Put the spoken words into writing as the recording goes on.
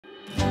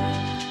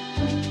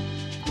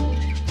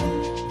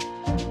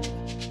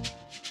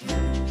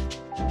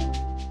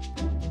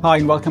Hi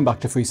and welcome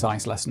back to Free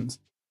Science Lessons.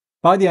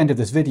 By the end of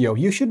this video,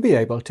 you should be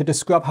able to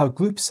describe how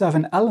group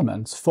 7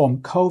 elements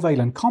form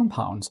covalent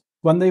compounds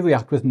when they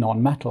react with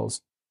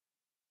non-metals.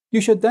 You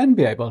should then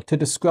be able to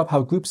describe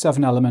how group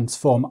 7 elements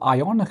form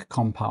ionic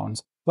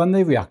compounds when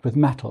they react with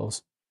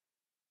metals.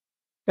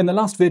 In the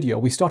last video,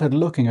 we started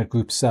looking at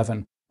group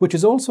 7, which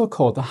is also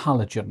called the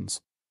halogens.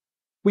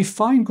 We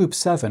find group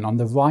 7 on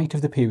the right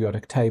of the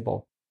periodic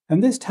table,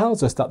 and this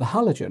tells us that the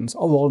halogens are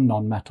all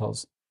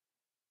non-metals.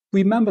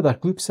 Remember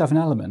that group 7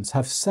 elements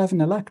have 7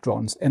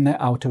 electrons in their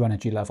outer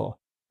energy level,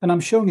 and I'm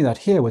showing you that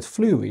here with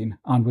fluorine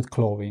and with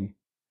chlorine.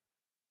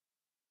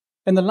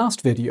 In the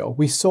last video,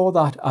 we saw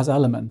that as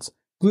elements,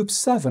 group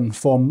 7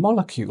 form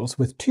molecules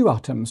with 2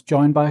 atoms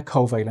joined by a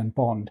covalent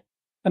bond,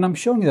 and I'm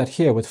showing you that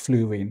here with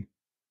fluorine.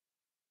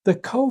 The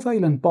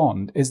covalent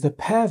bond is the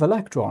pair of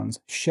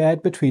electrons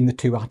shared between the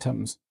 2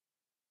 atoms.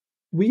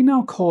 We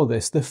now call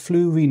this the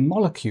fluorine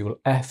molecule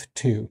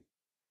F2.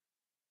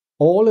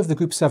 All of the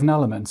group 7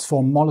 elements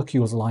form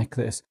molecules like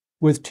this,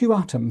 with 2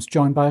 atoms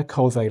joined by a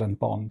covalent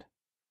bond.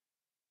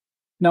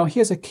 Now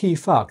here's a key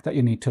fact that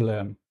you need to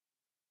learn.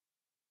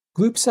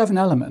 Group 7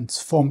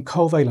 elements form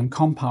covalent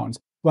compounds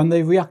when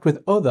they react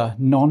with other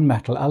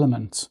non-metal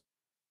elements.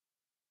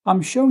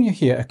 I'm showing you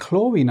here a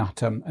chlorine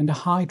atom and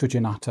a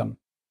hydrogen atom,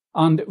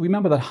 and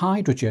remember that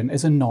hydrogen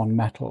is a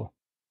non-metal.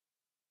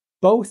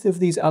 Both of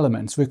these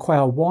elements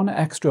require 1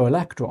 extra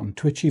electron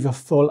to achieve a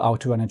full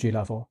outer energy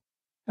level.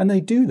 And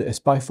they do this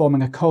by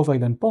forming a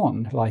covalent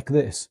bond like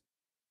this.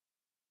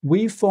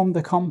 We've formed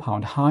the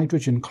compound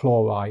hydrogen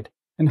chloride,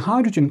 and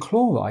hydrogen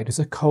chloride is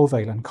a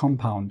covalent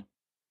compound.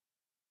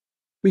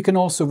 We can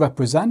also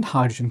represent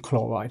hydrogen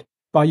chloride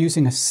by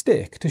using a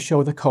stick to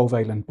show the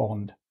covalent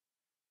bond.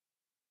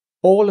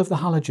 All of the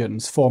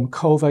halogens form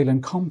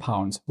covalent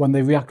compounds when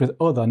they react with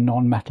other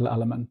non-metal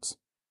elements.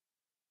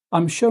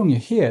 I'm showing you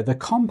here the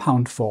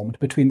compound formed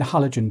between the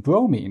halogen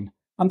bromine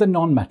and the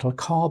non-metal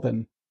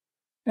carbon.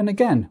 And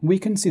again, we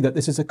can see that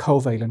this is a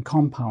covalent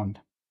compound.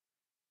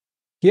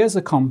 Here's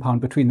a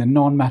compound between the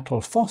non-metal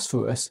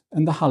phosphorus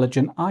and the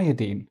halogen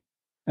iodine.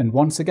 And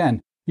once again,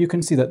 you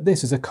can see that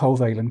this is a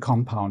covalent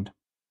compound.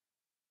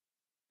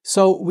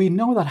 So we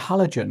know that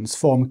halogens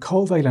form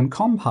covalent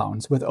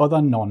compounds with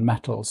other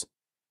non-metals.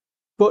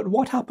 But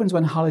what happens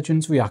when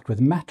halogens react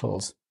with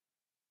metals?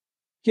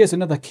 Here's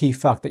another key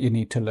fact that you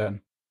need to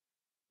learn.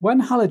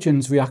 When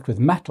halogens react with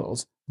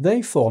metals,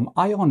 they form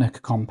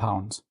ionic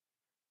compounds.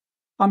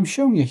 I'm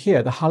showing you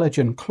here the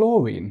halogen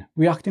chlorine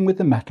reacting with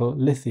the metal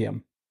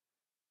lithium.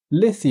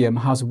 Lithium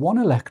has 1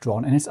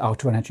 electron in its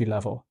outer energy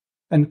level,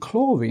 and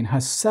chlorine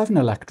has 7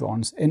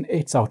 electrons in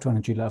its outer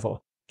energy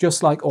level,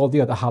 just like all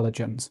the other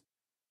halogens.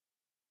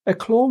 A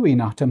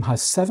chlorine atom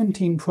has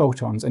 17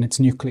 protons in its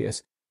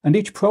nucleus, and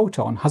each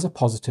proton has a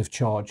positive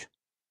charge.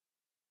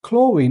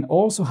 Chlorine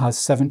also has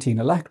 17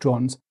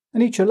 electrons,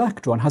 and each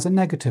electron has a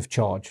negative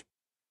charge.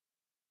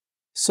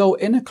 So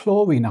in a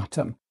chlorine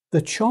atom,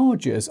 the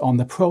charges on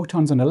the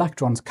protons and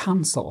electrons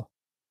cancel,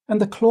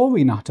 and the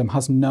chlorine atom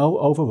has no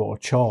overall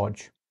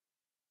charge.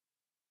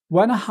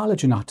 When a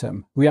halogen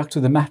atom reacts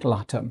with a metal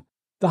atom,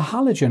 the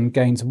halogen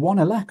gains 1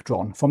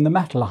 electron from the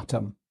metal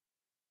atom.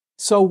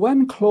 So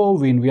when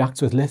chlorine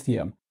reacts with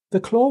lithium, the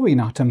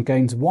chlorine atom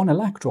gains 1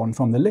 electron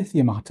from the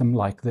lithium atom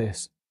like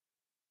this.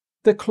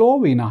 The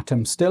chlorine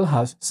atom still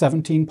has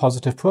 17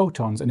 positive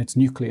protons in its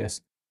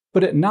nucleus,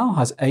 but it now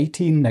has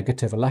 18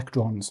 negative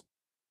electrons.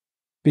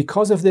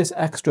 Because of this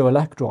extra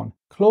electron,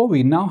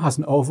 chlorine now has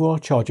an overall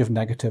charge of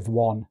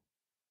 -1.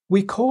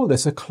 We call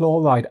this a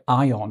chloride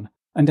ion,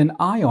 and an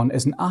ion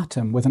is an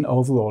atom with an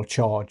overall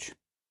charge.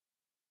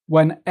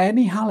 When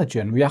any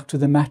halogen reacts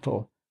with a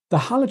metal, the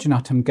halogen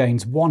atom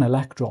gains 1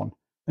 electron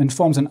and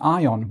forms an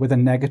ion with a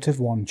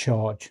 -1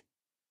 charge.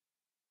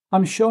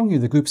 I'm showing you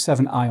the group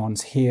 7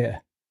 ions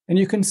here, and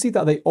you can see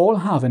that they all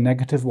have a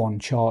 -1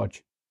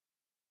 charge.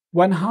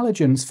 When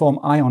halogens form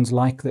ions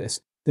like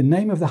this, the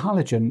name of the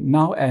halogen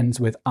now ends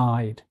with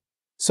 "ide".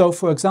 So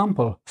for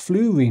example,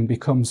 fluorine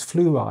becomes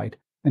fluoride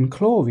and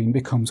chlorine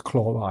becomes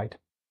chloride.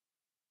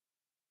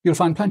 You'll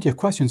find plenty of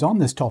questions on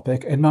this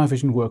topic in my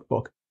revision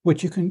workbook,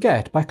 which you can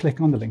get by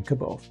clicking on the link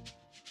above.